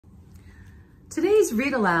Today's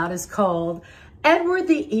read aloud is called Edward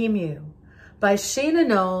the Emu by Sheena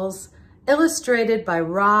Knowles, illustrated by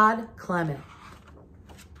Rod Clement.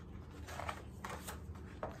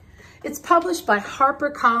 It's published by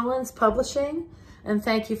Harper Publishing, and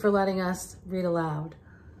thank you for letting us read aloud.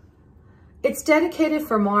 It's dedicated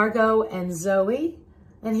for Margot and Zoe,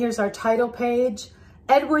 and here's our title page,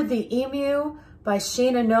 Edward the Emu by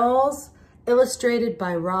Sheena Knowles, illustrated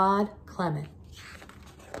by Rod Clement.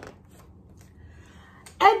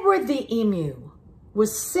 Edward the Emu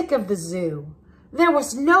was sick of the zoo. There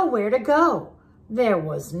was nowhere to go. There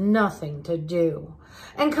was nothing to do.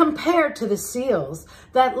 And compared to the seals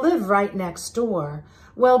that live right next door,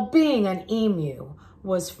 well, being an emu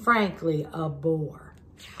was frankly a bore.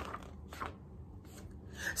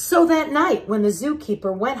 So that night when the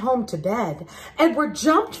zookeeper went home to bed, Edward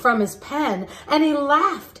jumped from his pen and he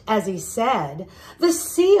laughed as he said, "The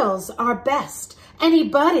seals are best.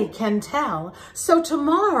 Anybody can tell, so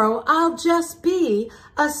tomorrow I'll just be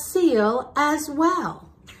a seal as well."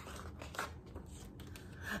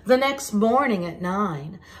 The next morning at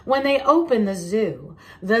 9, when they opened the zoo,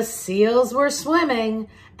 the seals were swimming,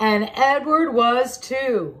 and Edward was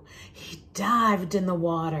too. He dived in the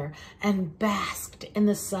water and basked in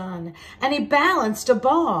the sun, and he balanced a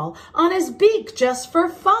ball on his beak just for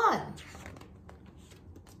fun.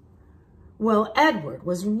 Well, Edward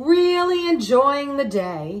was really enjoying the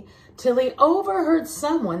day till he overheard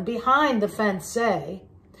someone behind the fence say,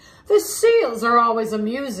 "The seals are always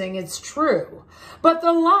amusing, it's true, but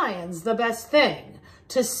the lion's the best thing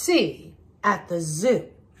to see at the zoo."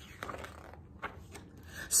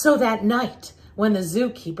 So that night, when the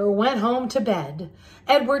zookeeper went home to bed,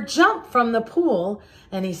 Edward jumped from the pool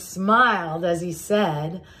and he smiled as he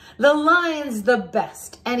said, "The lion's the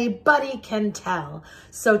best, anybody can tell,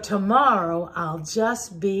 so tomorrow I'll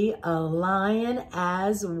just be a lion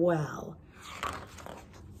as well."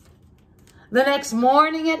 The next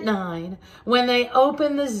morning at 9, when they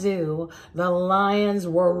opened the zoo, the lions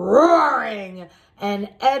were roaring, and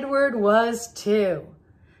Edward was too.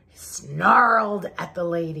 He snarled at the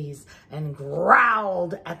ladies and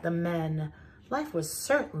growled at the men. Life was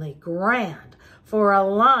certainly grand for a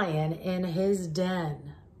lion in his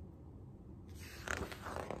den.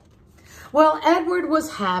 Well, Edward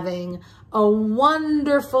was having a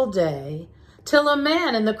wonderful day till a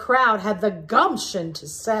man in the crowd had the gumption to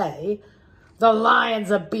say, "The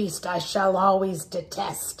lion's a beast I shall always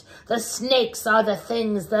detest. The snakes are the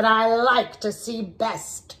things that I like to see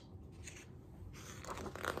best."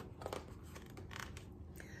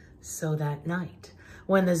 So that night,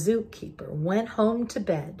 when the zookeeper went home to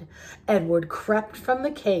bed, Edward crept from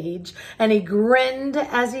the cage and he grinned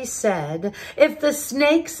as he said, "If the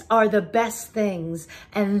snakes are the best things,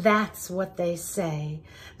 and that's what they say,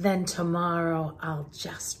 then tomorrow I'll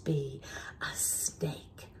just be a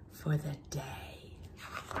snake for the day."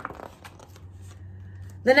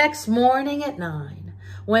 The next morning at 9,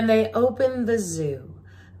 when they opened the zoo,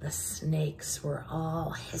 the snakes were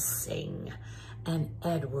all hissing, and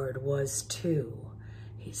Edward was too.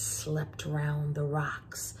 He slipped round the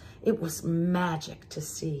rocks. It was magic to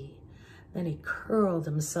see. Then he curled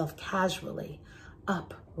himself casually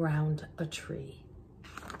up round a tree.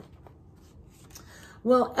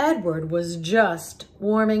 Well, Edward was just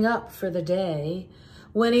warming up for the day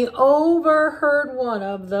when he overheard one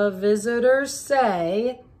of the visitors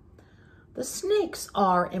say, "The snakes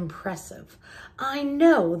are impressive. I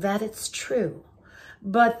know that it's true,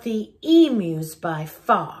 but the emu's by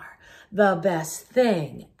far the best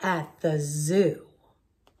thing at the zoo."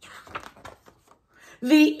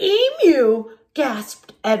 "The emu!"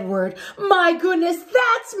 gasped Edward. "My goodness,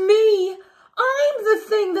 that's me! I'm the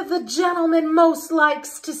thing that the gentleman most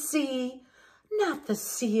likes to see. Not the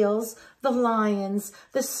seals, the lions,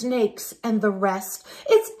 the snakes, and the rest.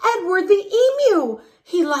 It's Edward the emu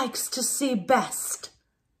he likes to see best."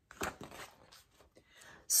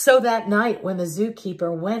 So that night when the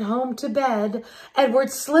zookeeper went home to bed, Edward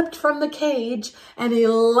slipped from the cage and he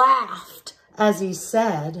laughed as he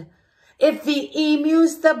said, "If the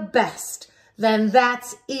emu's the best, then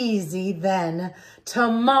that's easy then.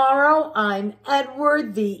 Tomorrow I'm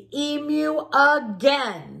Edward the emu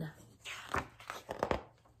again."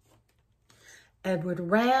 Edward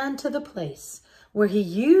ran to the place where he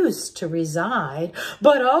used to reside,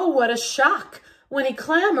 but oh, what a shock when he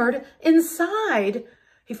clambered inside.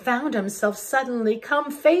 He found himself suddenly come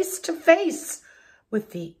face to face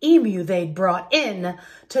with the emu they'd brought in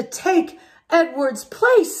to take Edward's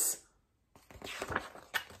place.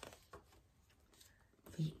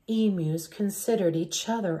 The emus considered each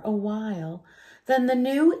other a while. Then the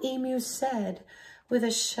new emu said, with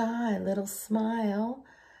a shy little smile,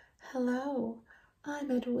 "Hello,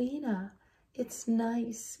 I'm Edwina. It's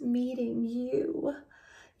nice meeting you.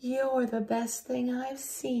 You're the best thing I've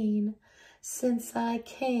seen since I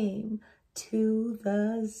came to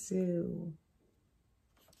the zoo.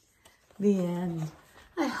 The end.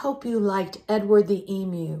 I hope you liked Edward the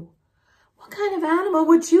Emu. What kind of animal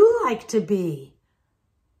would you like to be?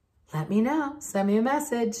 Let me know. Send me a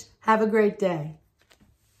message. Have a great day.